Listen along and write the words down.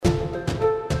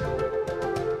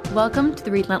Welcome to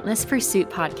the Relentless Pursuit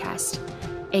podcast.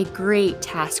 A great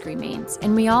task remains,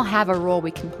 and we all have a role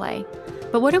we can play.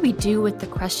 But what do we do with the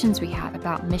questions we have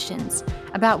about missions,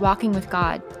 about walking with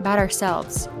God, about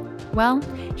ourselves? Well,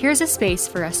 here's a space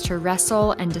for us to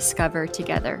wrestle and discover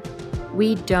together.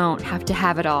 We don't have to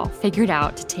have it all figured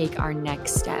out to take our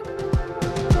next step.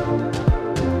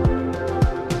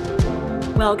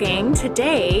 Well, gang,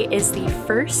 today is the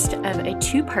first of a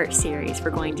two-part series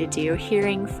we're going to do,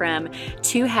 hearing from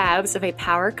two halves of a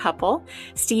power couple.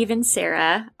 Steve and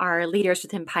Sarah are leaders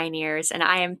within Pioneers, and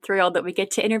I am thrilled that we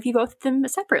get to interview both of them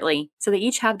separately. So they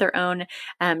each have their own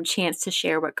chance to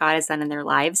share what God has done in their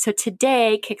lives. So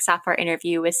today kicks off our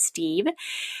interview with Steve.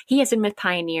 He has been with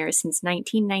Pioneers since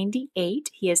 1998.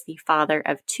 He is the father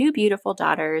of two beautiful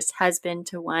daughters, husband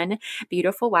to one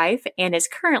beautiful wife, and is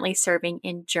currently serving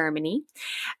in Germany.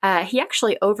 He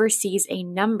actually oversees a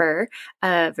number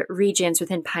of regions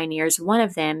within Pioneers, one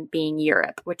of them being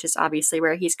Europe, which is obviously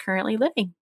where he's currently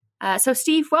living. So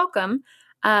Steve, welcome.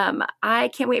 I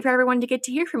can't wait for everyone to get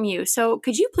to hear from you. So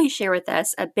could you please share with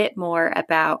us a bit more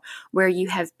about where you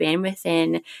have been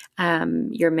within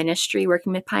your ministry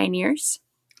working with Pioneers?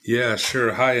 Yeah,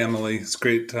 sure. Hi, Emily. It's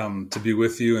great to be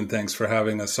with you, and thanks for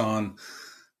having us on.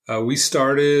 We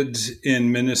started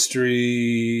in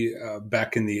ministry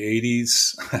back in the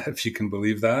 80s, if you can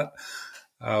believe that.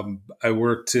 I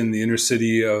worked in the inner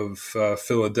city of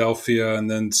Philadelphia and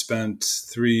then spent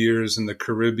 3 years in the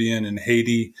Caribbean and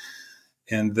Haiti,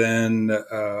 and then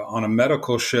on a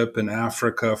medical ship in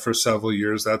Africa for several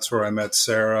years. That's where I met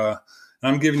Sarah.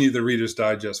 And I'm giving you the Reader's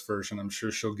Digest version. I'm sure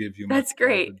she'll give you That's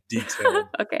great. Detailed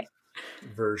Okay.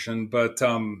 version. But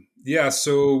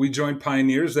so we joined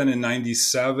Pioneers then in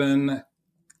 97,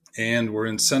 and we're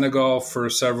in Senegal for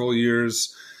several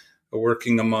years,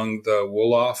 working among the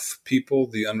Wolof people,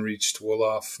 the unreached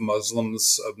Wolof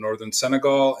Muslims of northern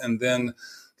Senegal. And then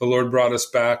the Lord brought us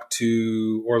back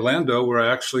to Orlando, where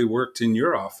I actually worked in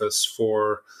your office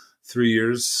for 3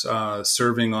 years,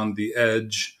 serving on the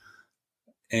Edge.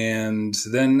 And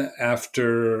then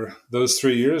after those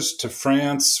 3 years to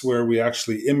France, where we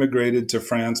actually immigrated to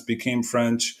France, became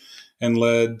French, and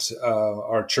led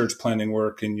our church planting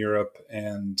work in Europe,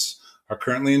 and are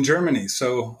currently in Germany.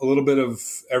 So a little bit of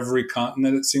every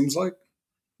continent, it seems like.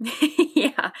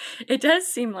 Yeah, it does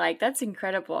seem like. That's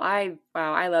incredible. I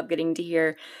love getting to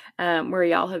hear where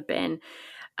y'all have been.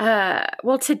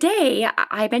 Well, today,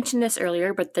 I mentioned this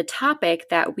earlier, but the topic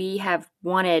that we have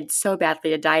wanted so badly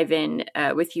to dive in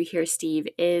with you here, Steve,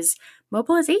 is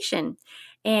mobilization.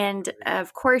 And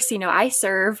of course, I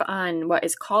serve on what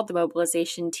is called the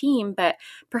mobilization team, but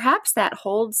perhaps that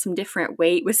holds some different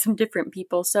weight with some different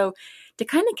people. So to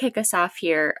kind of kick us off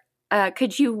here,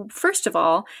 could you, first of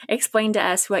all, explain to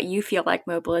us what you feel like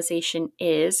mobilization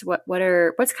is?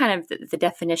 What's kind of the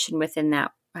definition within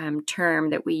that term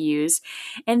that we use?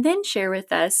 And then share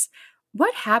with us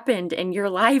what happened in your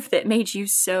life that made you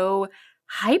so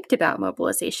hyped about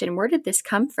mobilization. Where did this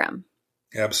come from?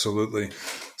 Absolutely.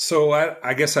 So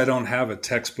I guess I don't have a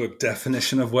textbook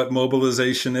definition of what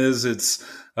mobilization is. It's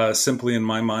simply, in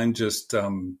my mind, just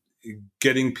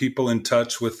getting people in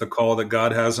touch with the call that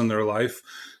God has in their life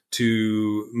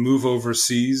to move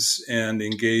overseas and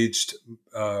engaged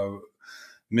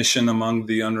mission among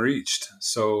the unreached.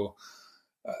 So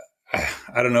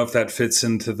I don't know if that fits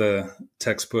into the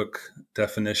textbook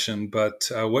definition, but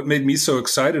what made me so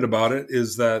excited about it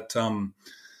is that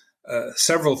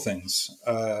several things.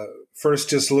 First,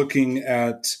 just looking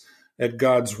at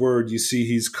God's word, you see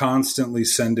he's constantly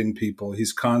sending people.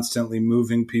 He's constantly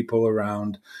moving people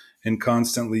around and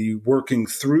constantly working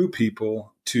through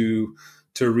people to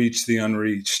reach the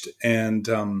unreached. And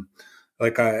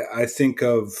I think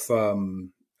of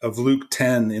Luke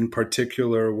 10 in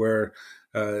particular, where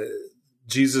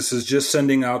Jesus is just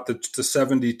sending out the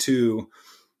 72,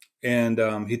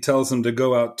 and he tells them to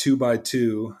go out 2 by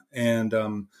 2,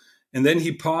 and then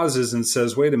he pauses and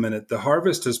says, wait a minute, the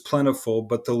harvest is plentiful,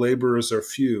 but the laborers are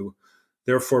few.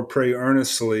 Therefore, pray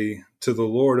earnestly to the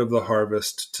Lord of the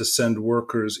harvest to send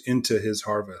workers into his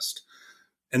harvest.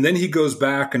 And then he goes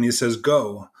back and he says,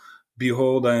 go,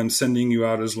 behold, I am sending you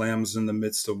out as lambs in the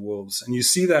midst of wolves. And you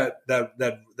see that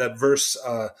verse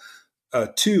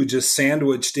 2 just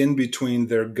sandwiched in between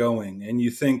their going. And you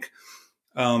think,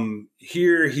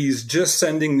 here he's just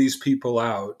sending these people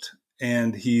out,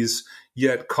 and he's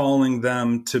yet calling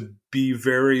them to be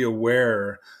very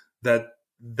aware that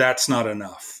that's not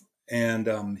enough.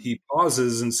 And he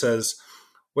pauses and says,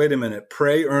 wait a minute,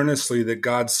 pray earnestly that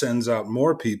God sends out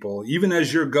more people, even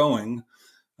as you're going.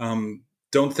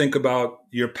 don't think about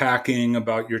your packing,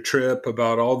 about your trip,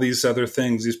 about all these other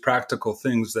things, these practical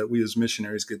things that we as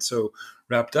missionaries get so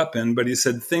wrapped up in. But he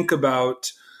said, think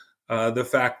about the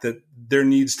fact that there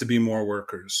needs to be more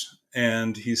workers.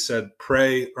 And he said,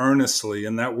 pray earnestly.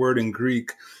 And that word in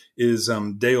Greek is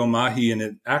deomahi, and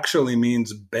it actually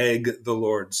means beg the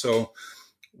Lord. So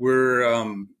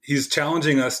he's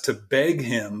challenging us to beg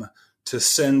him to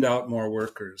send out more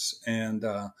workers. And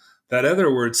that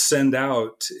other word, send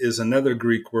out, is another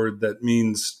Greek word that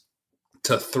means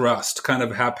to thrust, kind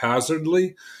of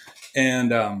haphazardly.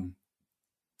 And,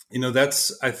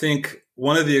 that's, I think,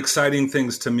 one of the exciting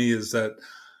things to me is that,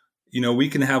 we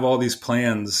can have all these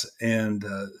plans and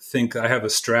think I have a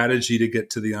strategy to get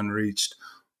to the unreached,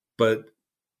 but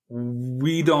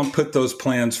we don't put those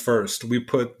plans first. We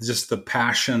put just the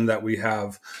passion that we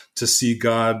have to see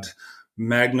God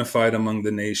magnified among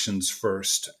the nations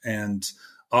first. And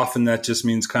often that just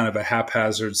means kind of a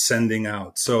haphazard sending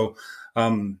out. So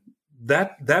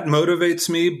that motivates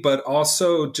me, but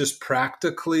also just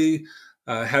practically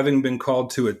having been called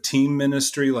to a team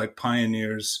ministry like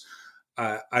Pioneers,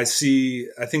 I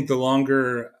think the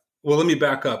longer, well, let me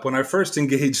back up. When I first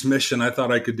engaged mission, I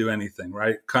thought I could do anything,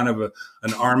 right? Kind of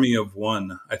an army of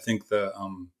one. I think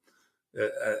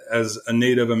as a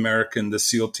Native American, the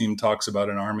SEAL team talks about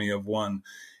an army of one.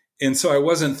 And so I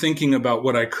wasn't thinking about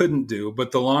what I couldn't do,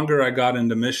 but the longer I got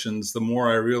into missions, the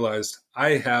more I realized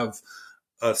I have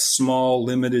a small,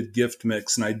 limited gift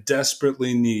mix, and I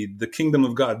the kingdom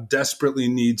of God desperately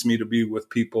needs me to be with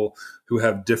people who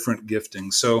have different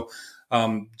giftings. So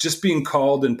just being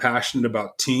called and passionate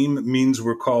about team means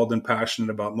we're called and passionate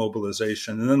about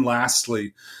mobilization. And then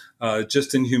lastly,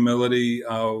 just in humility,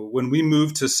 when we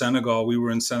moved to Senegal, we were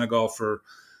in Senegal for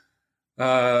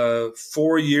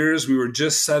 4 years. We were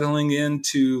just settling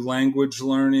into language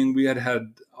learning. We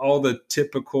had all the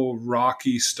typical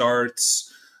rocky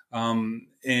starts.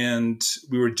 And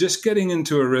we were just getting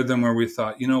into a rhythm where we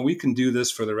thought, we can do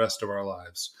this for the rest of our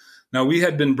lives. Now, we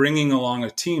had been bringing along a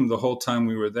team the whole time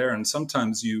we were there. And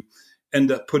sometimes you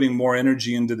end up putting more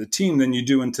energy into the team than you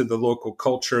do into the local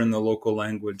culture and the local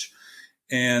language.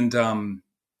 And then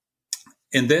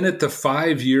at the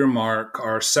 5-year mark,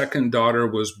 our second daughter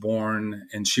was born,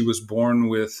 and she was born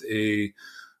with a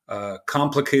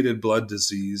complicated blood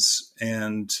disease.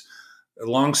 And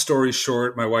long story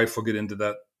short, my wife will get into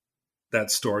that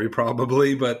story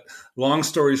probably, but long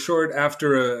story short,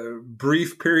 after a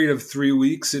brief period of 3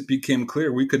 weeks, it became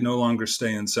clear we could no longer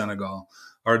stay in Senegal.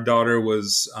 Our daughter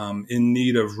was in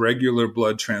need of regular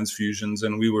blood transfusions,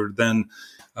 and we were then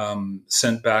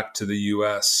sent back to the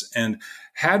U.S. And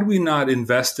had we not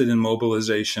invested in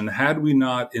mobilization, had we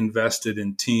not invested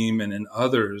in team and in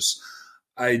others,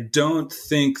 I don't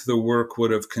think the work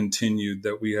would have continued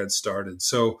that we had started.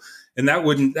 So, and that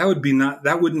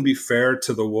wouldn't be fair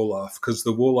to the Wolof, because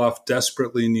the Wolof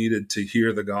desperately needed to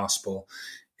hear the gospel.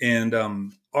 And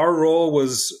our role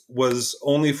was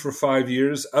only for 5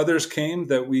 years. Others came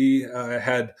that we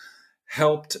had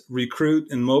helped recruit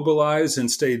and mobilize and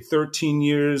stayed 13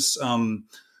 years. One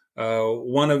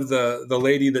of the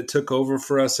lady that took over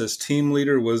for us as team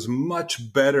leader was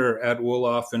much better at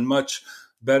Wolof and much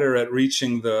better at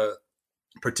reaching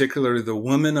particularly the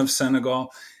women of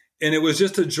Senegal. And it was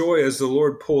just a joy as the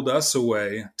Lord pulled us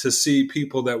away to see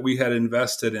people that we had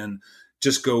invested in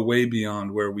just go way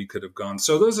beyond where we could have gone.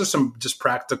 So those are some just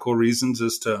practical reasons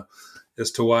as to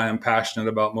why I'm passionate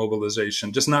about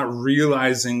mobilization. Just not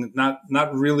realizing,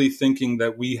 not really thinking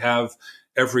that we have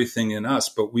everything in us,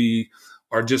 but we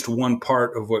are just one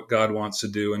part of what God wants to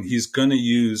do. And he's going to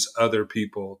use other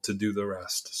people to do the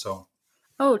rest. So.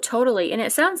 Oh, totally. And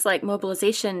it sounds like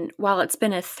mobilization, while it's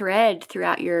been a thread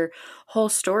throughout your whole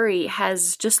story,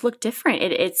 has just looked different.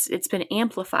 It's been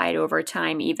amplified over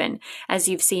time, even as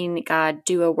you've seen God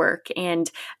do a work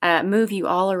and move you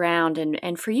all around.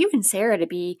 And for you and Sarah to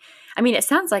be, it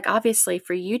sounds like obviously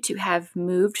for you to have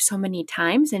moved so many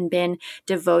times and been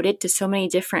devoted to so many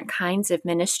different kinds of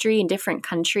ministry in different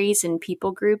countries and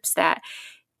people groups, that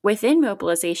within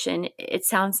mobilization, it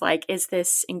sounds like is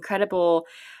this incredible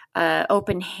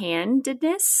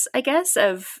open-handedness, I guess,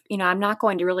 of, I'm not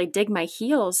going to really dig my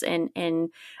heels and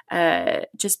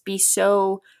just be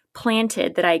so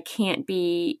planted that I can't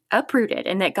be uprooted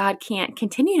and that God can't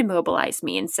continue to mobilize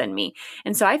me and send me.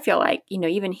 And so I feel like,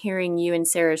 even hearing you and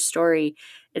Sarah's story,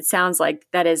 it sounds like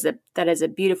that is a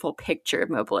beautiful picture of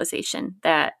mobilization,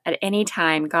 that at any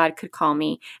time God could call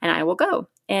me and I will go.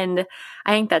 And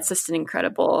I think that's just an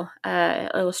incredible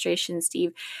illustration,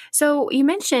 Steve. So you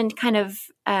mentioned kind of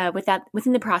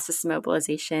within the process of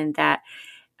mobilization that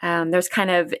there's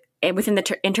kind of within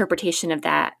the interpretation of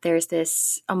that, there's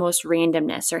this almost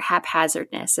randomness or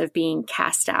haphazardness of being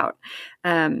cast out,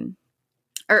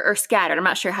 or scattered. I'm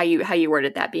not sure how you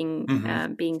worded that,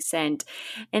 being sent.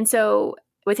 And so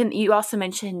you also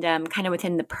mentioned kind of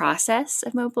within the process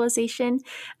of mobilization,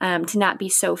 to not be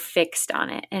so fixed on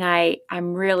it. And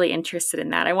I'm really interested in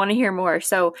that. I want to hear more.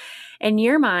 So in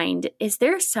your mind, is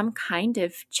there some kind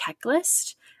of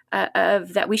checklist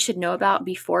of that we should know about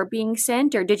before being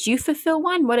sent, or did you fulfill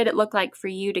one? What did it look like for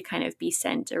you to kind of be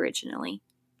sent originally?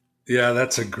 Yeah,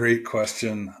 that's a great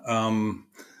question.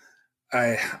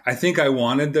 I think I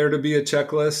wanted there to be a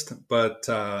checklist, but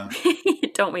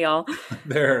don't we all?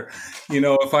 There,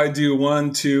 if I do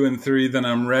 1, 2, and 3, then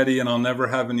I'm ready, and I'll never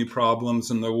have any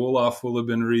problems, and the Wolof will have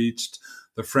been reached,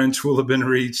 the French will have been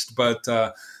reached, but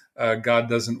God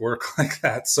doesn't work like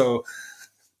that. So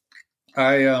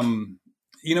I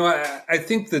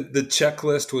think that the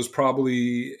checklist was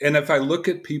probably, and if I look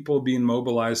at people being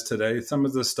mobilized today, some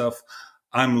of the stuff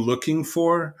I'm looking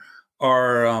for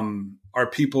are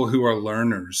people who are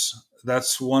learners.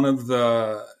 That's one of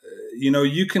the,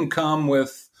 you can come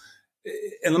with,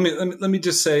 and let me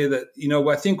just say that,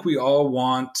 I think we all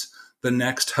want the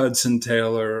next Hudson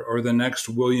Taylor or the next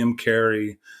William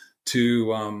Carey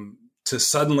to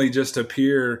suddenly just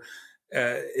appear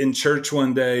in church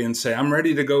one day and say, I'm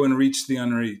ready to go and reach the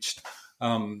unreached.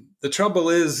 The trouble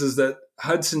is that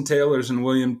Hudson Taylors and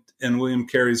William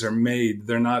Careys are made.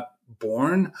 They're not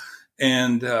born.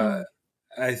 And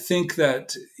I think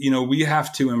that, we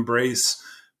have to embrace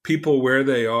people where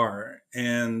they are.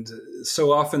 And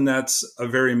so often that's a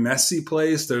very messy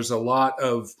place. There's a lot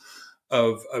of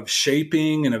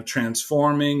shaping and of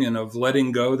transforming and of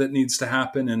letting go that needs to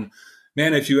happen. And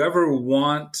man, if you ever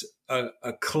want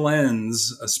a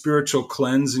cleanse, a spiritual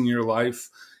cleanse in your life,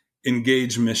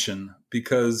 engage mission,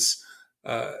 because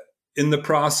in the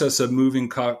process of moving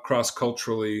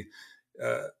cross-culturally,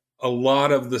 a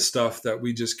lot of the stuff that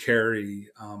we just carry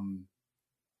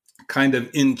kind of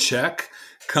in check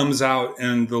comes out,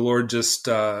 and the Lord just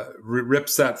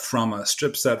rips that from us,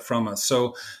 strips that from us.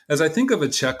 So as I think of a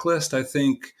checklist, I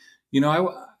think,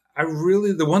 I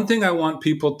really, the one thing I want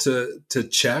people to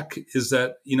check is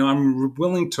that, I'm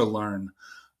willing to learn.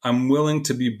 I'm willing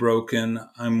to be broken.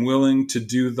 I'm willing to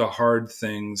do the hard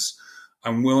things.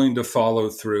 I'm willing to follow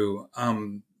through.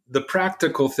 The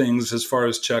practical things as far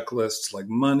as checklists, like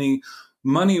money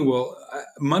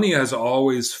has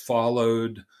always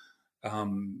followed,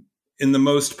 in the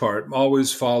most part,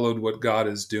 always followed what God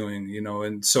is doing,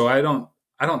 and so I don't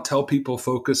tell people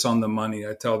focus on the money.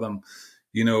 I tell them,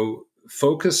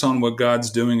 focus on what God's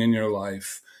doing in your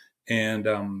life, and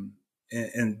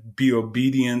be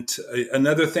obedient.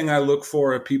 Another thing I look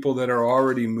for are people that are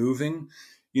already moving,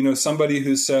 somebody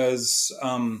who says,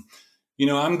 I'm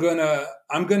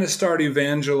going to start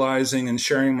evangelizing and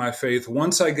sharing my faith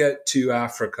once I get to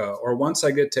Africa or once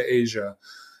I get to Asia.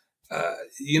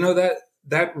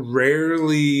 That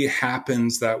rarely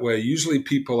happens that way. Usually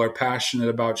people are passionate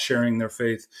about sharing their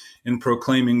faith and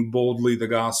proclaiming boldly the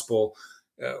gospel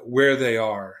where they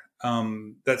are.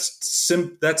 That's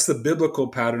the biblical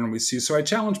pattern we see. So I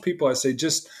challenge people. I say,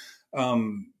 just,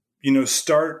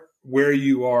 start where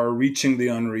you are, reaching the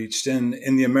unreached. And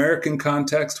in the American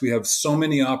context, we have so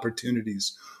many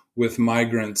opportunities with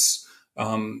migrants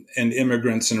and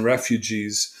immigrants and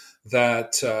refugees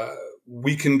that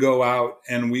we can go out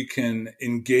and we can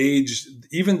engage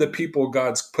even the people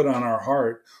God's put on our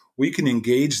heart. We can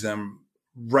engage them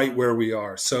right where we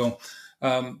are. So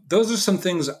those are some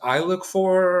things I look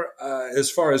for.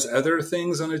 As far as other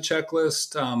things on a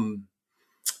checklist,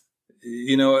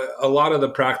 a lot of the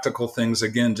practical things,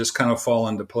 again, just kind of fall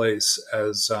into place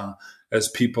as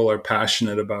people are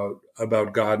passionate about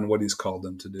God and what He's called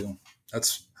them to do.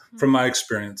 That's from my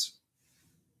experience.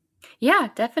 Yeah,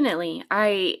 definitely.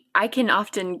 I can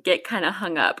often get kind of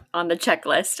hung up on the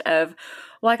checklist of,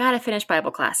 well, I got to finish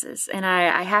Bible classes and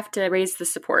I have to raise the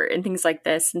support and things like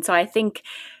this. And so I think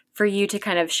for you to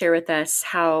kind of share with us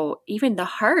how even the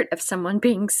heart of someone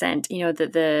being sent,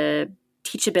 the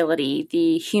teachability,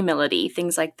 the humility,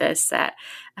 things like this, that,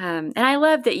 and I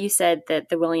love that you said that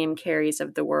the William Careys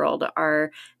of the world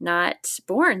are not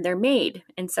born, they're made.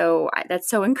 And so that's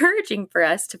so encouraging for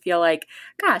us to feel like,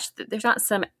 gosh, there's not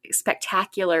some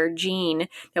spectacular gene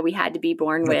that we had to be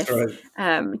born That's with,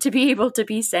 right. To be able to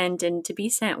be sent and to be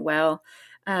sent well.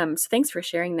 So thanks for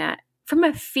sharing that. From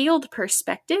a field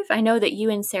perspective, I know that you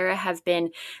and Sarah have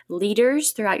been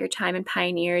leaders throughout your time in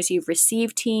Pioneers. You've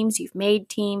received teams, you've made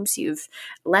teams, you've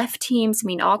left teams,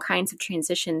 all kinds of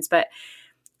transitions. But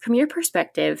from your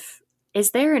perspective,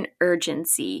 is there an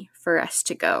urgency for us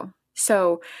to go?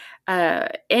 So, and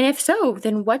if so,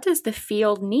 then what does the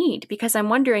field need? Because I'm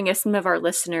wondering if some of our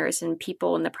listeners and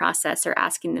people in the process are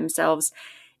asking themselves,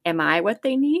 am I what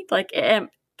they need? Like,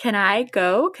 can I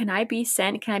go? Can I be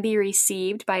sent? Can I be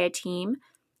received by a team?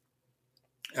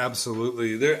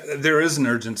 Absolutely. There is an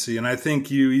urgency. And I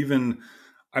think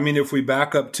if we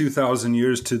back up 2,000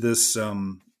 years to this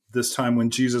time when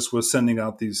Jesus was sending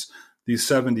out these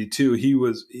 72,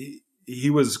 he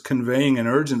was conveying an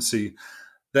urgency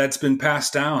that's been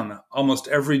passed down almost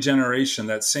every generation.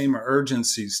 That same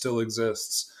urgency still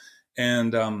exists.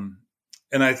 And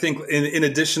I think in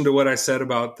addition to what I said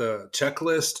about the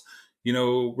checklist,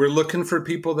 we're looking for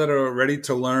people that are ready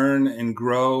to learn and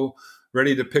grow,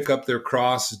 ready to pick up their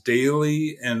cross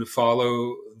daily and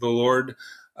follow the Lord.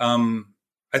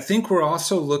 I think we're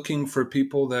also looking for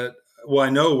people I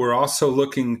know we're also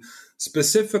looking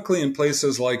specifically in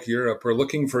places like Europe. We're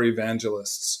looking for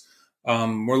evangelists.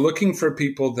 We're looking for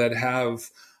people that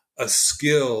have a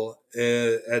skill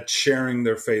at sharing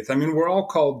their faith. I mean, we're all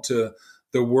called to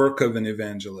the work of an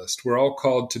evangelist. We're all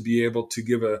called to be able to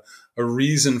give a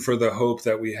reason for the hope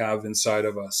that we have inside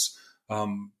of us.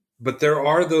 But there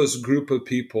are those group of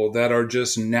people that are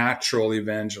just natural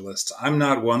evangelists. I'm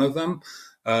not one of them.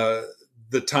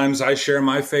 The times I share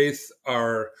my faith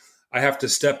I have to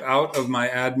step out of my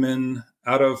admin,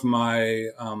 out of my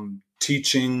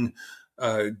teaching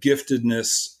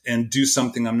giftedness, and do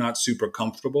something I'm not super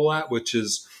comfortable at, which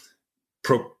is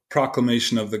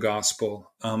proclamation of the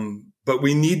gospel. But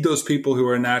we need those people who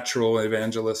are natural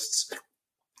evangelists.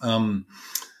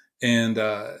 It's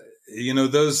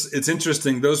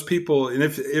interesting, those people, and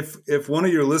if one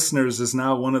of your listeners is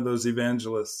now one of those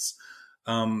evangelists,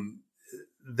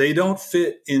 they don't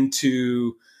fit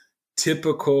into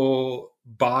typical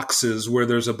boxes where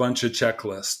there's a bunch of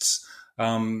checklists.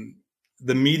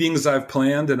 The meetings I've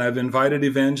planned and I've invited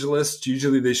evangelists,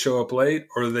 usually they show up late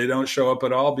or they don't show up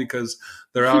at all because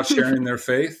they're out sharing their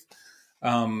faith.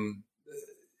 And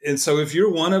so if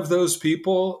you're one of those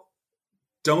people,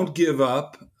 don't give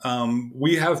up.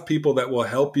 We have people that will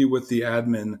help you with the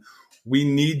admin. We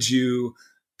need you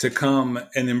to come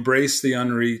and embrace the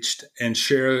unreached and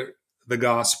share the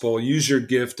gospel. Use your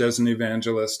gift as an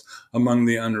evangelist among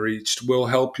the unreached. We'll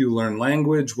help you learn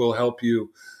language. We'll help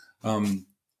you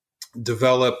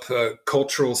develop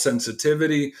cultural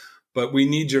sensitivity, but we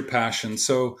need your passion.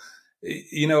 So,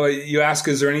 you ask,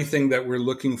 is there anything that we're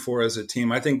looking for as a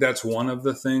team? I think that's one of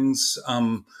the things.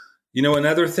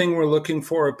 Another thing we're looking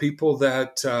for are people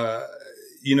that,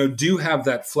 do have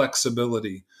that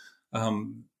flexibility.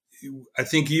 I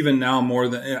think even now more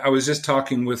than, I was just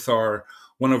talking with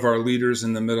one of our leaders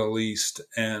in the Middle East,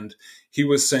 and he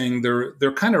was saying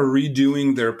they're kind of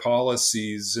redoing their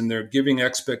policies and they're giving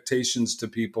expectations to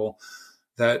people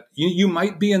that you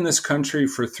might be in this country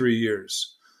for 3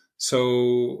 years.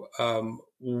 So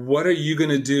what are you going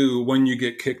to do when you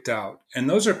get kicked out? And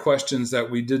those are questions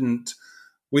that we didn't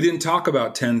talk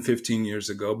about 10, 15 years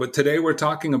ago, but today we're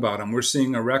talking about them. We're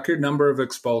seeing a record number of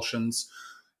expulsions.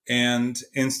 And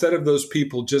instead of those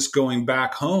people just going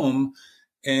back home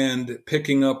and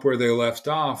picking up where they left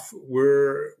off,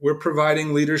 we're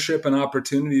providing leadership and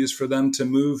opportunities for them to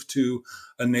move to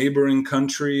a neighboring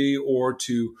country or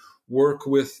to work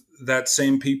with that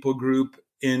same people group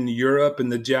in Europe, in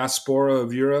the diaspora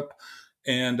of Europe.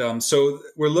 And so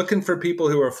we're looking for people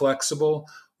who are flexible.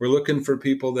 We're looking for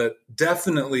people that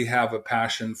definitely have a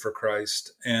passion for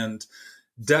Christ and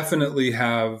definitely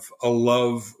have a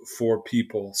love for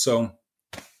people. So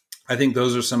I think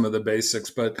those are some of the basics.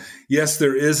 But yes,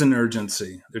 there is an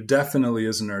urgency. There definitely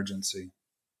is an urgency.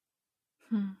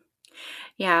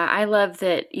 Yeah, I love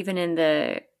that even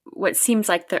in what seems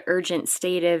like the urgent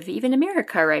state of even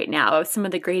America right now, some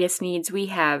of the greatest needs we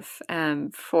have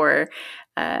for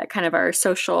kind of our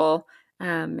social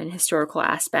and historical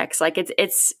aspects. Like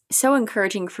it's so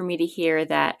encouraging for me to hear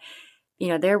that,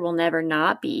 there will never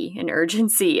not be an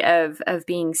urgency of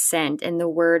being sent and the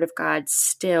word of God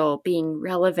still being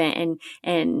relevant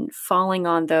and falling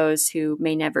on those who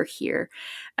may never hear.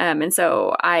 And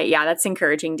so that's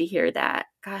encouraging to hear that.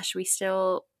 Gosh,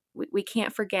 we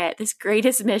can't forget this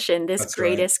greatest mission, this That's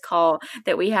greatest right. call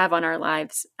that we have on our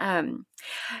lives.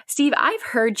 Steve, I've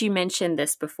heard you mention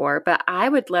this before, but I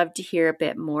would love to hear a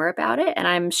bit more about it. And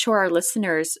I'm sure our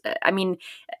listeners,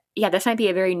 this might be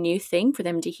a very new thing for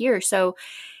them to hear. So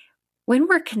when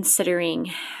we're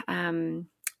considering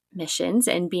missions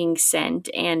and being sent,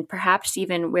 and perhaps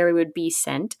even where we would be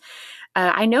sent,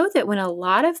 I know that when a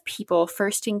lot of people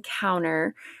first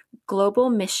encounter global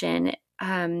mission,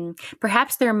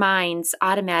 perhaps their minds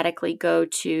automatically go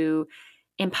to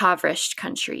impoverished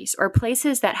countries or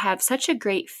places that have such a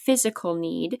great physical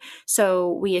need.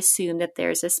 So we assume that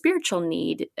there's a spiritual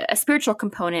need, a spiritual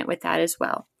component with that as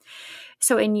well.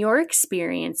 So in your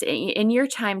experience, in your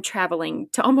time traveling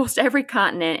to almost every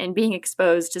continent and being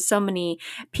exposed to so many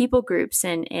people groups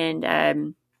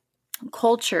and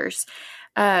cultures,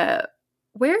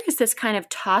 where is this kind of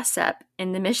toss up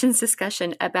in the missions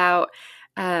discussion about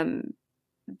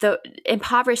the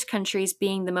impoverished countries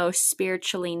being the most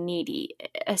spiritually needy?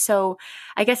 So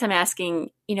I guess I'm asking,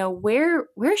 where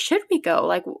should we go?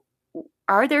 Like,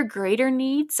 are there greater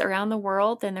needs around the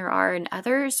world than there are in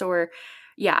others? Or,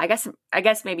 yeah, I guess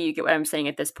maybe you get what I'm saying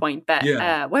at this point, but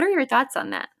what are your thoughts on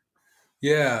that?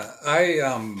 Yeah, I,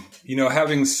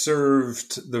 having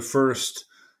served the first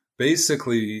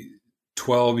basically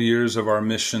 12 years of our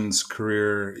missions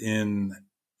career in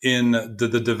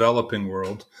the developing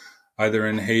world, either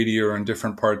in Haiti or in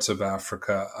different parts of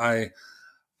Africa,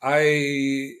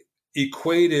 I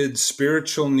equated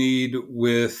spiritual need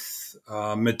with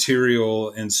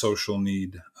material and social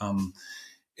need.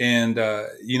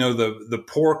 The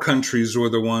poor countries were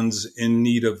the ones in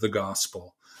need of the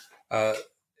gospel.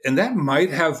 And that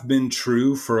might have been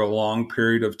true for a long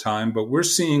period of time, but we're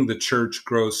seeing the church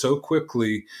grow so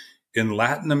quickly in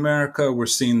Latin America. We're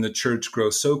seeing the church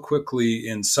grow so quickly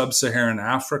in sub-Saharan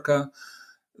Africa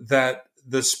that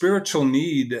the spiritual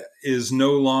need is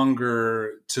no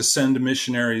longer to send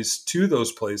missionaries to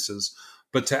those places,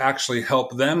 but to actually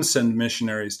help them send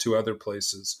missionaries to other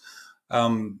places.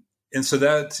 And so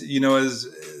that, as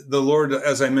the Lord,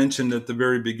 as I mentioned at the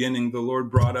very beginning, the Lord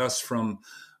brought us from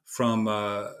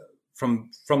the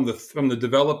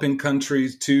developing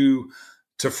countries to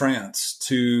France,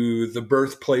 to the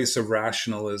birthplace of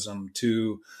rationalism,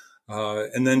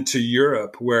 and then to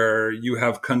Europe, where you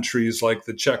have countries like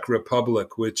the Czech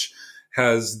Republic, which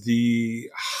has the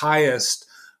highest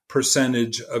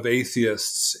percentage of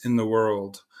atheists in the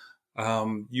world.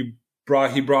 He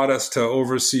brought us to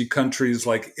oversee countries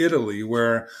like Italy,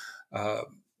 where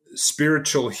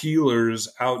spiritual healers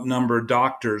outnumber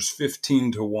doctors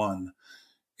 15-1.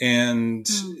 And,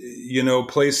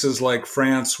 places like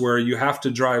France, where you have to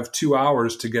drive 2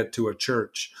 hours to get to a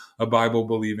church, a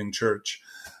Bible-believing church.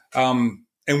 And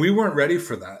we weren't ready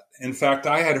for that. In fact,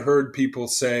 I had heard people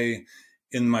say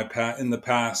in the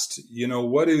past,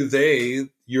 what do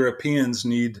Europeans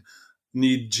need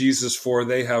Jesus for?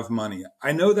 They have money.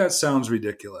 I know that sounds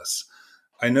ridiculous.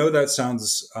 I know that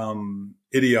sounds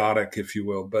idiotic, if you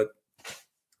will. But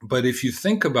if you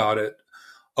think about it,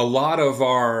 a lot of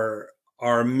our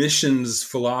missions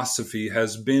philosophy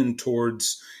has been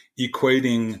towards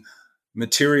equating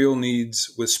material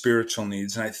needs with spiritual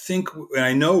needs. And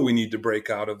I know we need to break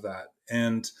out of that.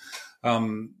 And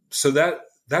so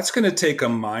that's going to take a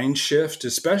mind shift,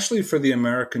 especially for the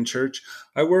American church.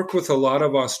 I work with a lot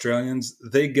of Australians.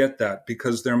 They get that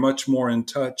because they're much more in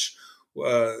touch.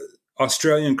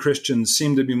 Australian Christians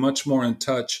seem to be much more in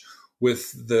touch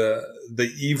with the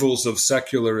evils of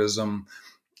secularism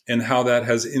and how that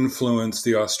has influenced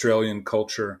the Australian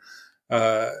culture.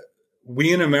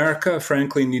 We in America,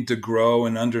 frankly, need to grow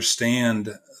and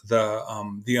understand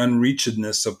the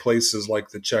unreachedness of places like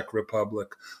the Czech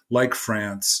Republic, like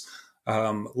France,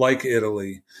 like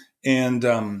Italy. And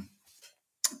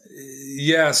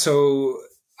so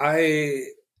I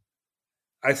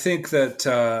think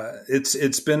that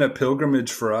it's been a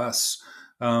pilgrimage for us.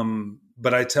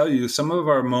 But I tell you, some of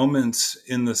our moments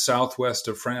in the southwest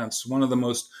of France, one of the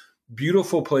most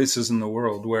beautiful places in the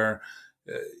world, where,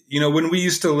 when we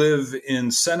used to live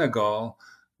in Senegal,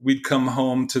 we'd come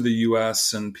home to the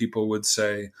U.S. and people would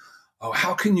say, "Oh,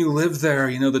 how can you live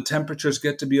there? The temperatures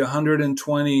get to be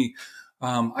 120.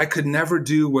 I could never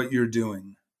do what you're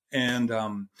doing." And,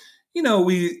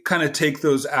 we kind of take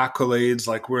those accolades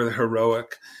like we're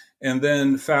heroic. And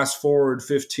then fast forward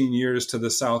 15 years to the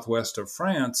southwest of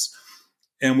France,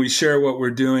 and we share what we're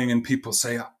doing, and people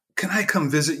say, "Can I come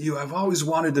visit you? I've always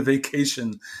wanted to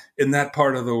vacation in that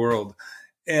part of the world."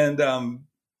 And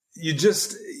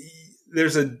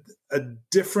there's a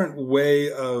different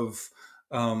way of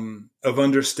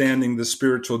understanding the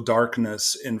spiritual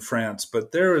darkness in France.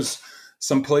 But there is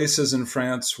some places in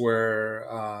France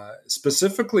where,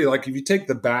 specifically, like if you take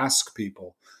the Basque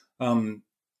people,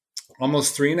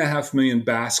 almost 3.5 million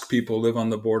Basque people live on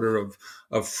the border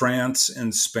of France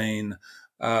and Spain.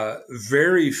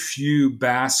 Very few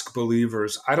Basque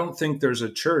believers. I don't think there's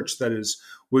a church that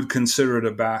would consider it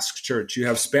a Basque church. You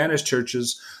have Spanish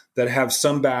churches that have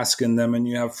some Basque in them, and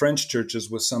you have French churches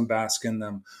with some Basque in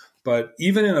them. But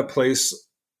even in a place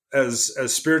as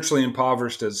spiritually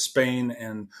impoverished as Spain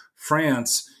and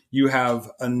France, you have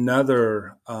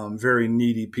another very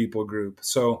needy people group.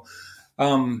 So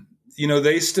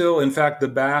They still, in fact, the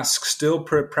Basques still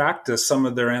practice some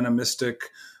of their animistic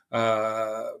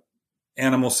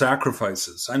animal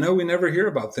sacrifices. I know we never hear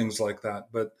about things like that,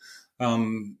 but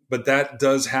that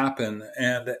does happen.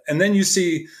 And then you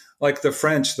see, like the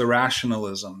French, the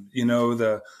rationalism.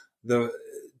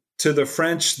 To the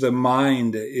French, the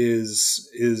mind is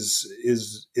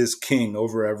king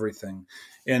over everything,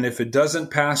 and if it doesn't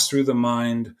pass through the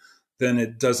mind, then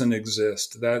it doesn't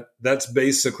exist. That's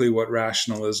basically what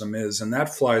rationalism is, and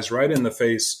that flies right in the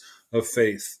face of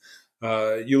faith.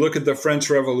 You look at the French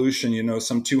Revolution,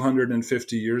 some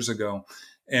 250 years ago,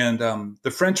 and the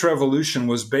French Revolution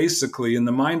was basically, in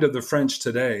the mind of the French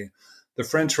today, the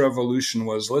French Revolution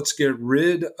was, let's get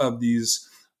rid of these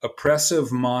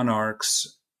oppressive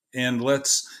monarchs, and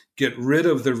let's get rid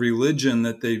of the religion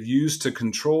that they've used to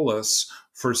control us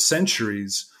for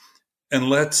centuries, and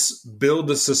let's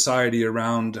build a society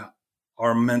around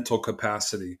our mental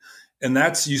capacity. And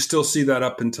you still see that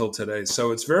up until today.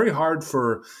 So it's very hard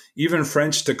for even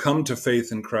French to come to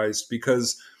faith in Christ,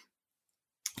 because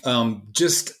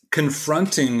just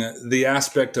confronting the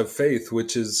aspect of faith,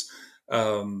 which is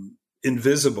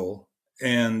invisible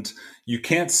and you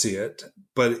can't see it,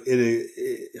 but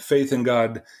faith in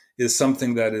God is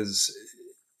something that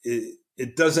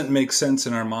it doesn't make sense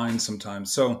in our minds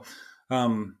sometimes. So,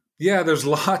 there's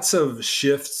lots of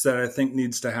shifts that I think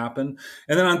needs to happen.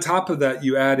 And then on top of that,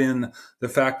 you add in the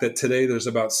fact that today there's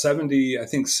about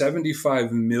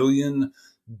 75 million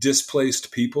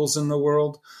displaced peoples in the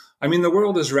world. I mean, the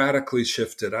world has radically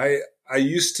shifted. I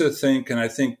used to think, and I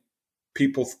think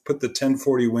people put the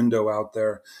 1040 window out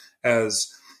there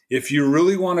as, if you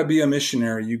really want to be a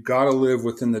missionary, you got to live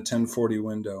within the 1040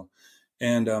 window.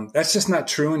 And that's just not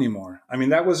true anymore. I mean,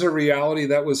 that was a reality.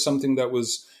 That was something that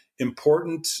was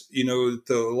important,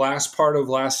 the last part of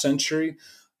last century.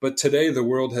 But today the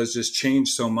world has just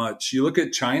changed so much. You look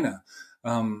at China.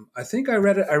 I think I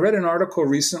read an article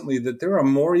recently that there are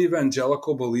more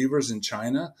evangelical believers in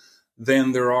China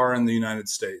than there are in the United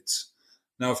States.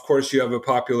 Now, of course, you have a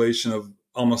population of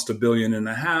almost 1.5 billion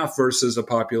versus a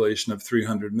population of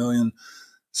 300 million.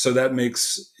 So that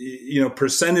makes,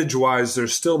 percentage-wise, they're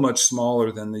still much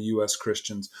smaller than the U.S.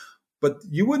 Christians. But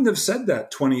you wouldn't have said that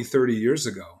 20, 30 years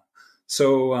ago.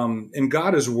 So, and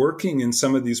God is working in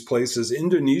some of these places.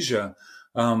 Indonesia,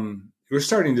 we're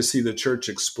starting to see the church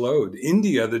explode.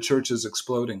 India, the church is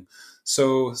exploding.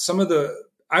 So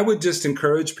I would just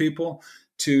encourage people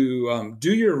to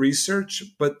do your research,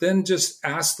 but then just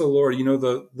ask the Lord,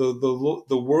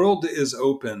 the world is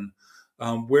open.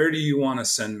 Where do you want to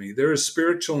send me? There is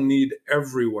spiritual need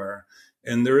everywhere,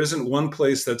 and there isn't one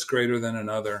place that's greater than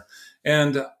another.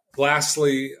 And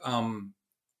lastly,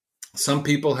 some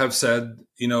people have said,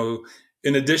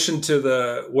 in addition to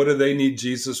the what do they need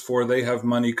Jesus for, they have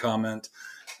money comment.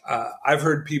 I've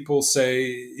heard people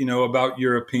say, about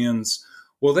Europeans,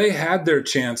 well, they had their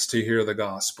chance to hear the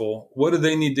gospel. What do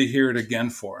they need to hear it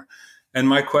again for? And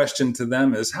my question to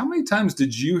them is, how many times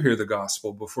did you hear the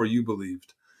gospel before you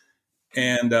believed?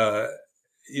 And,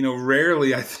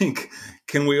 rarely, I think,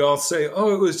 can we all say,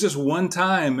 oh, it was just one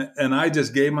time and I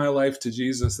just gave my life to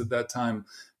Jesus at that time.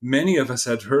 Many of us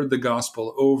had heard the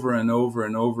gospel over and over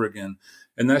and over again.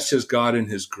 And that's just God in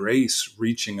his grace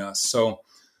reaching us. So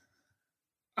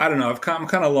I don't know. I'm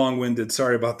kind of long-winded.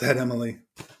 Sorry about that, Emily.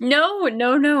 No.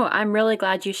 I'm really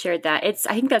glad you shared that. I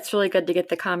think that's really good to get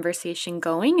the conversation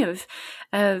going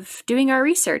of doing our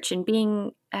research and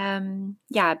being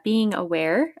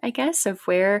aware, I guess, of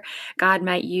where God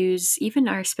might use even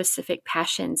our specific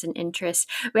passions and interests.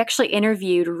 We actually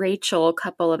interviewed Rachel a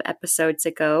couple of episodes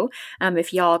ago.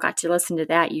 If y'all got to listen to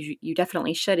that, you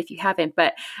definitely should if you haven't.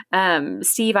 But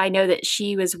Steve, I know that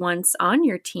she was once on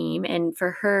your team, and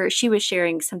for her, she was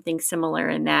sharing something similar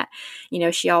in that,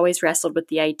 she always wrestled with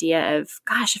the idea of,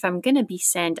 gosh, if I'm going to be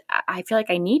sent, I feel like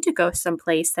I need to go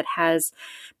someplace that has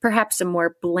perhaps a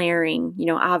more blaring,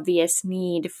 obvious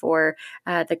need for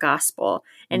the gospel.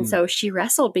 And so she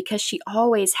wrestled because she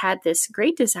always had this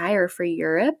great desire for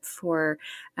Europe, for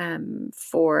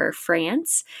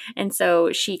France. And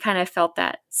so she kind of felt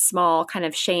that small kind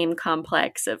of shame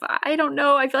complex of, I don't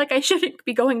know, I feel like I shouldn't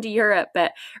be going to Europe.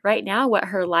 But right now, what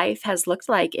her life has looked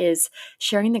like is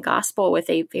sharing the gospel with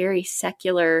a very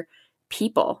secular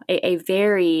people, a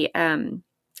very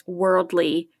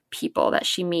worldly people that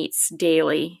she meets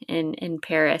daily in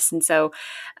Paris. And so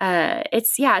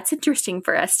it's interesting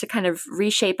for us to kind of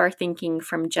reshape our thinking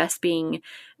from just being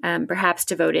perhaps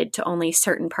devoted to only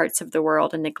certain parts of the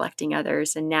world and neglecting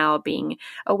others, and now being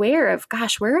aware of,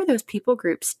 gosh, where are those people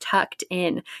groups tucked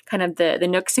in kind of the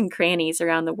nooks and crannies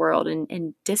around the world,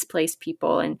 and displaced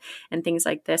people and things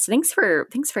like this. So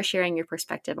thanks for sharing your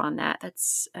perspective on that.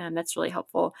 That's really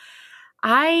helpful.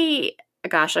 I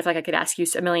feel like I could ask you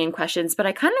a million questions, but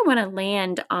I kind of want to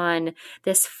land on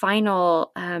this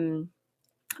final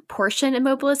portion of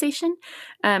mobilization.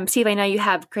 Steve, I know you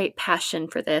have great passion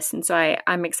for this, and so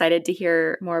I'm excited to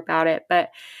hear more about it. But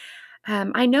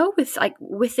I know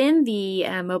within the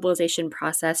mobilization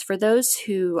process, for those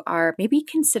who are maybe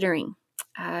considering,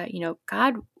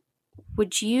 God,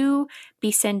 would you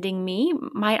be sending me?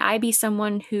 Might I be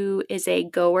someone who is a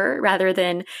goer rather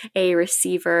than a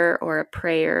receiver or a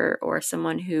prayer or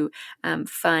someone who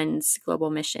funds global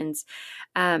missions?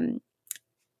 I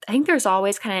think there's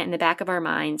always kind of in the back of our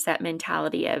minds that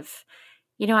mentality of,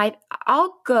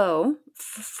 I'll go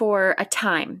for a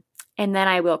time and then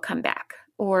I will come back.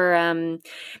 Or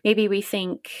maybe we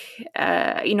think,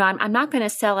 I'm not going to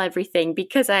sell everything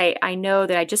because I know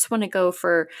that I just want to go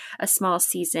for a small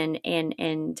season,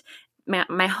 and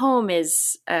my home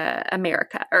is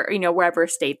America, or wherever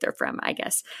state they're from, I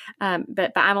guess.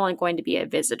 But I'm only going to be a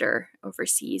visitor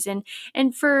overseas,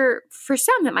 and for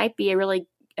some that might be a really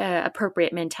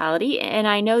appropriate mentality. And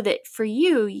I know that for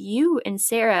you and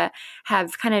Sarah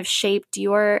have kind of shaped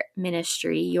your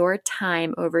ministry, your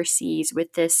time overseas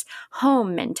with this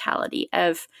home mentality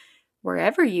of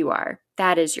wherever you are,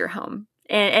 that is your home.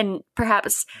 And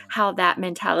perhaps how that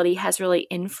mentality has really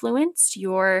influenced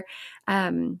your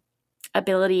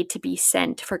ability to be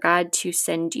sent, for God to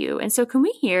send you. And so can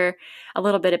we hear a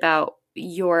little bit about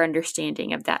your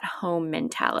understanding of that home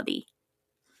mentality?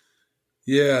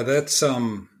 Yeah,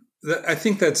 I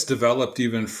think that's developed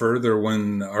even further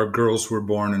when our girls were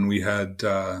born and we had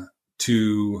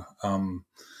two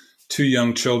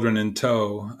young children in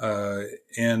tow.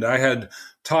 And I had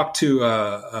talked to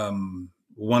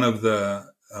one of the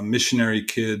missionary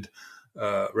kid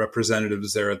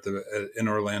representatives there in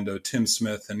Orlando, Tim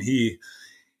Smith, and he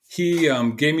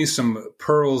gave me some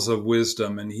pearls of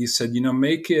wisdom, and he said,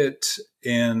 make it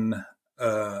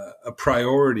a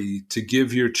priority to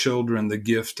give your children the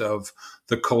gift of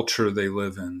the culture they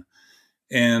live in.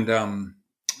 And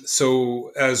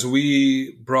so as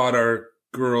we brought our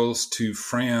girls to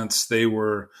France, they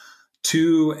were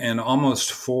 2 and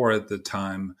almost 4 at the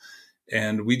time.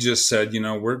 And we just said,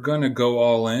 we're going to go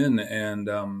all in and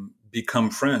become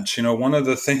French. One of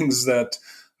the things that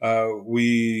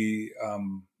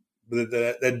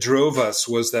that drove us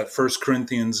was that 1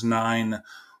 Corinthians 9,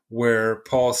 where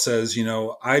Paul says,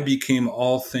 I became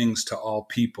all things to all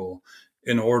people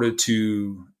in order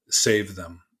to save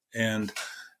them. And,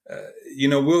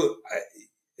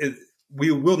 we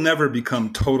will never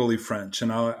become totally French.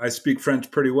 And I speak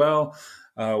French pretty well.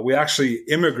 We actually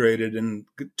immigrated and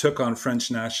took on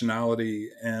French nationality.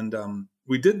 And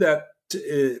we did that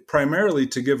primarily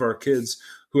to give our kids,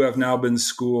 who have now been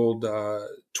schooled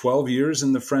 12 years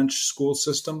in the French school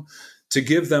system, to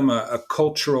give them a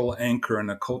cultural anchor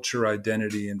and a culture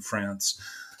identity in France.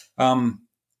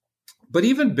 But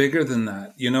even bigger than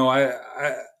that,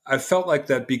 I felt like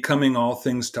that becoming all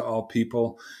things to all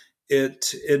people,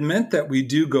 it meant that we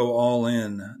do go all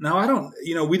in. Now,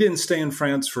 we didn't stay in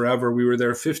France forever. We were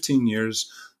there 15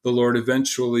 years. The Lord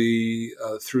eventually,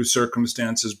 through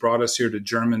circumstances, brought us here to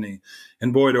Germany.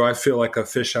 And boy, do I feel like a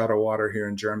fish out of water here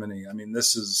in Germany. I mean,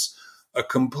 this is a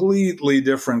completely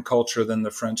different culture than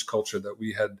the French culture that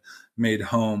we had made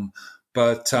home.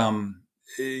 But,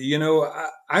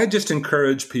 I just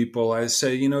encourage people. I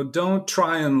say, don't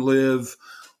try and live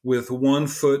with one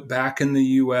foot back in the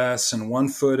U.S. and one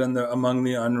foot among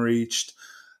the unreached.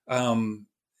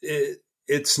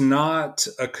 It's not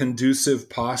a conducive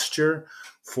posture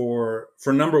for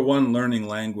number one, learning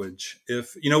language.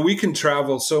 If, we can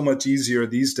travel so much easier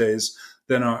these days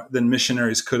than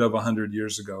missionaries could have 100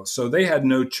 years ago. So they had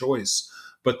no choice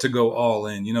but to go all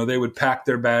in. They would pack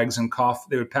their bags and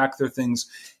they would pack their things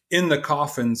in the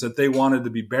coffins that they wanted to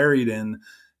be buried in.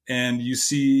 And you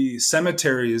see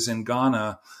cemeteries in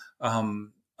Ghana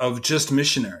of just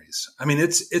missionaries. I mean,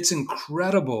 it's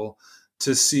incredible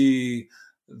to see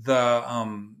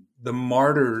the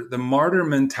martyr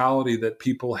mentality that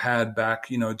people had back,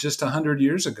 just 100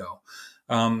 years ago.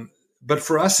 But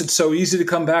for us, it's so easy to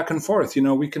come back and forth.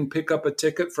 We can pick up a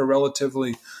ticket for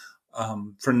relatively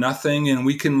for nothing, and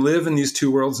we can live in these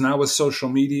two worlds now with social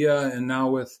media and now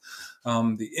with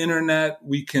the internet.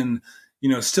 We can,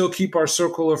 still keep our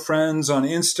circle of friends on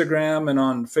Instagram and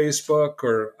on Facebook,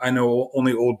 or I know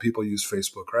only old people use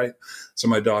Facebook, right? So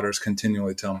my daughters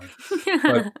continually tell me,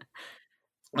 but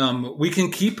we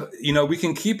can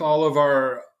keep all of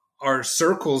our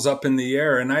circles up in the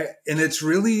air. And it's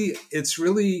really,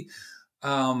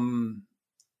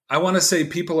 I want to say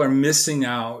people are missing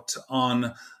out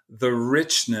on the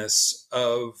richness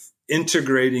of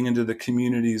integrating into the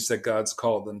communities that God's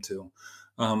called them to.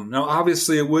 Now,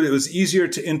 obviously, it was easier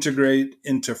to integrate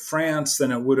into France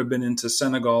than it would have been into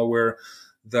Senegal, where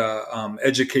the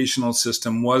educational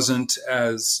system wasn't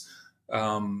as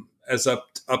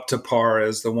up to par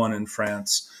as the one in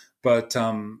France. But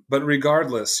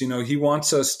regardless, he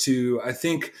wants us to, I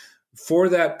think, for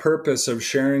that purpose of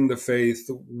sharing the faith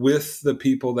with the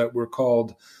people that we're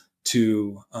called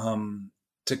to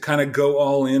kind of go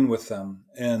all in with them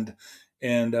and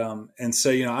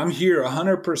say, I'm here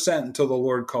 100% until the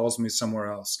Lord calls me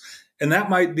somewhere else. And that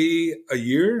might be a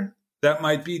year, that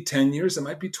might be 10 years, that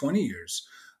might be 20 years.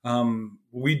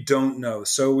 We don't know.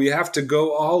 So we have to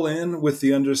go all in with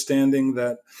the understanding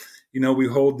that, we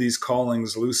hold these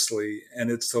callings loosely,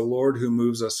 and it's the Lord who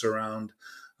moves us around.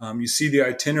 You see the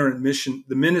itinerant mission,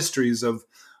 the ministries of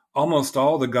almost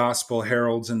all the gospel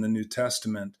heralds in the New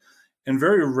Testament. And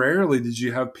very rarely did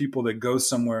you have people that go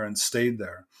somewhere and stayed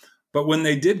there. But when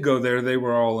they did go there, they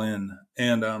were all in.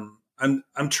 And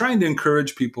I'm trying to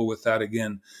encourage people with that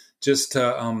again, just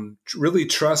to really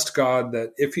trust God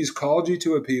that if He's called you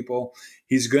to a people,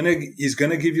 He's gonna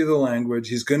give you the language,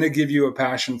 He's gonna give you a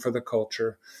passion for the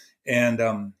culture,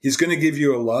 and He's gonna give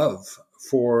you a love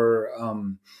for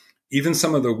even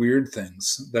some of the weird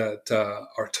things that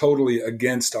are totally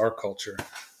against our culture.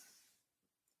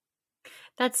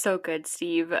 That's so good,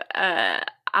 Steve.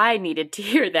 I needed to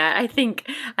hear that. I think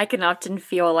I can often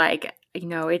feel like,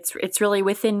 it's really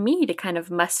within me to kind of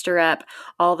muster up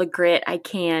all the grit I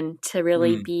can to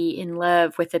really be in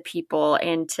love with the people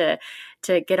and to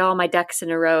get all my ducks in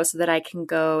a row so that I can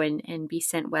go and be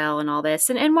sent well and all this.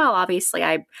 And while obviously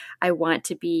I want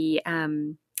to be,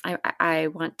 I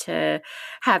want to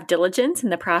have diligence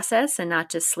in the process and not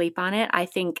just sleep on it. I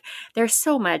think there's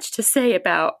so much to say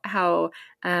about how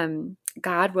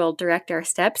God will direct our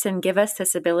steps and give us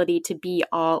this ability to be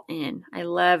all in. I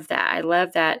love that. I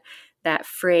love that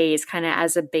phrase kind of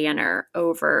as a banner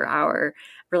over our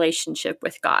relationship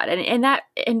with God. And that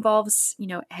involves,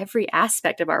 every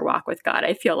aspect of our walk with God.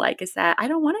 I feel like is that I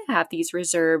don't want to have these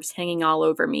reserves hanging all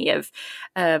over me of,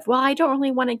 well, I don't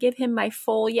really want to give Him my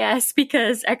full yes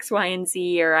because X, Y, and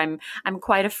Z, or I'm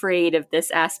quite afraid of this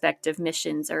aspect of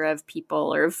missions or of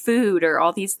people or of food or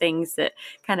all these things that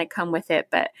kind of come with it.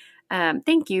 But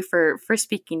thank you for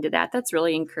speaking to that. That's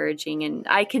really encouraging. And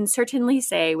I can certainly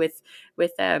say with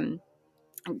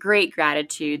great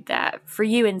gratitude that for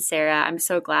you and Sarah, I'm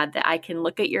so glad that I can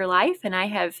look at your life and I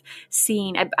have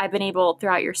seen, I've been able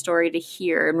throughout your story to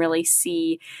hear and really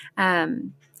see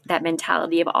that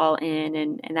mentality of all in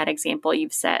and that example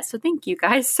you've set. So thank you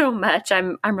guys so much.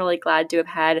 I'm really glad to have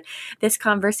had this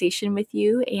conversation with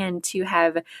you and to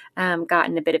have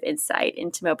gotten a bit of insight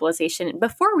into mobilization.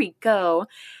 Before we go,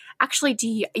 actually,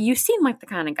 you seem like the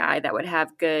kind of guy that would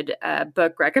have good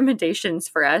book recommendations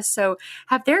for us. So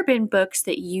have there been books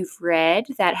that you've read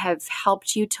that have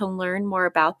helped you to learn more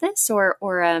about this or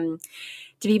to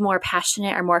be more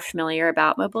passionate or more familiar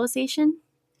about mobilization?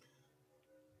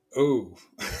 Oh,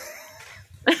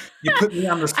 you put me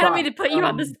on the spot. I don't mean to put you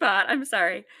on the spot. I'm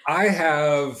sorry. I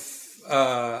have,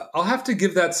 I'll have to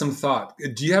give that some thought.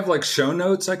 Do you have like show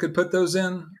notes I could put those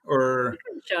in or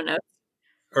show notes?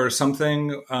 Or something.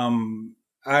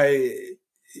 Good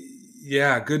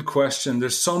question.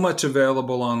 There's so much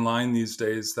available online these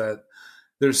days that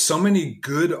there's so many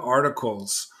good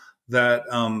articles that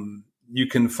you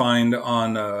can find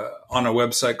on a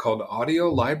website called Audio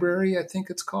Library, I think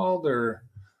it's called, or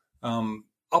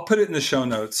I'll put it in the show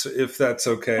notes if that's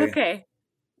okay. Okay.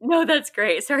 No, that's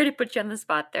great. Sorry to put you on the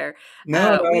spot there.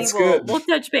 No, that's good. We'll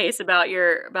touch base about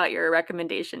your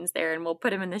recommendations there, and we'll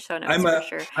put them in the show notes for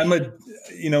sure.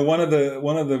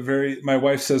 My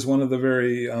wife says one of the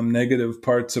very negative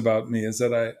parts about me is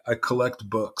that I collect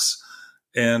books,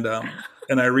 and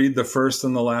I read the first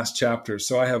and the last chapter,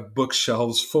 so I have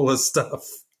bookshelves full of stuff.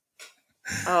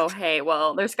 Oh, hey,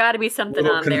 well, there's got to be something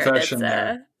on there that's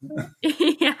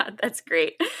yeah, that's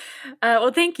great.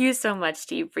 Well, thank you so much,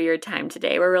 Steve, for your time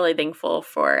today. We're really thankful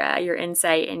for your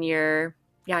insight and your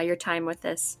time with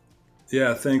us.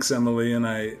 Yeah, thanks, Emily. And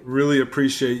I really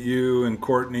appreciate you and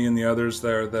Courtney and the others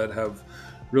there that have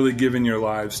really given your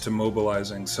lives to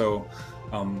mobilizing. So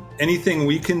anything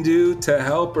we can do to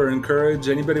help or encourage,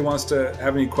 anybody wants to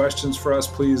have any questions for us,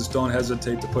 please don't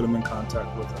hesitate to put them in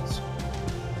contact with us.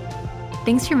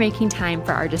 Thanks for making time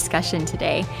for our discussion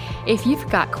today. If you've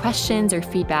got questions or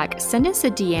feedback, send us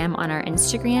a DM on our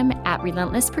Instagram at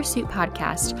Relentless Pursuit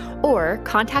Podcast, or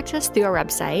contact us through our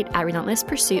website at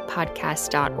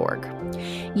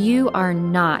relentlesspursuitpodcast.org. You are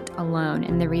not alone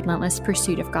in the relentless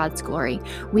pursuit of God's glory.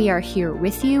 We are here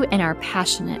with you and are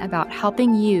passionate about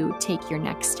helping you take your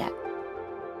next step.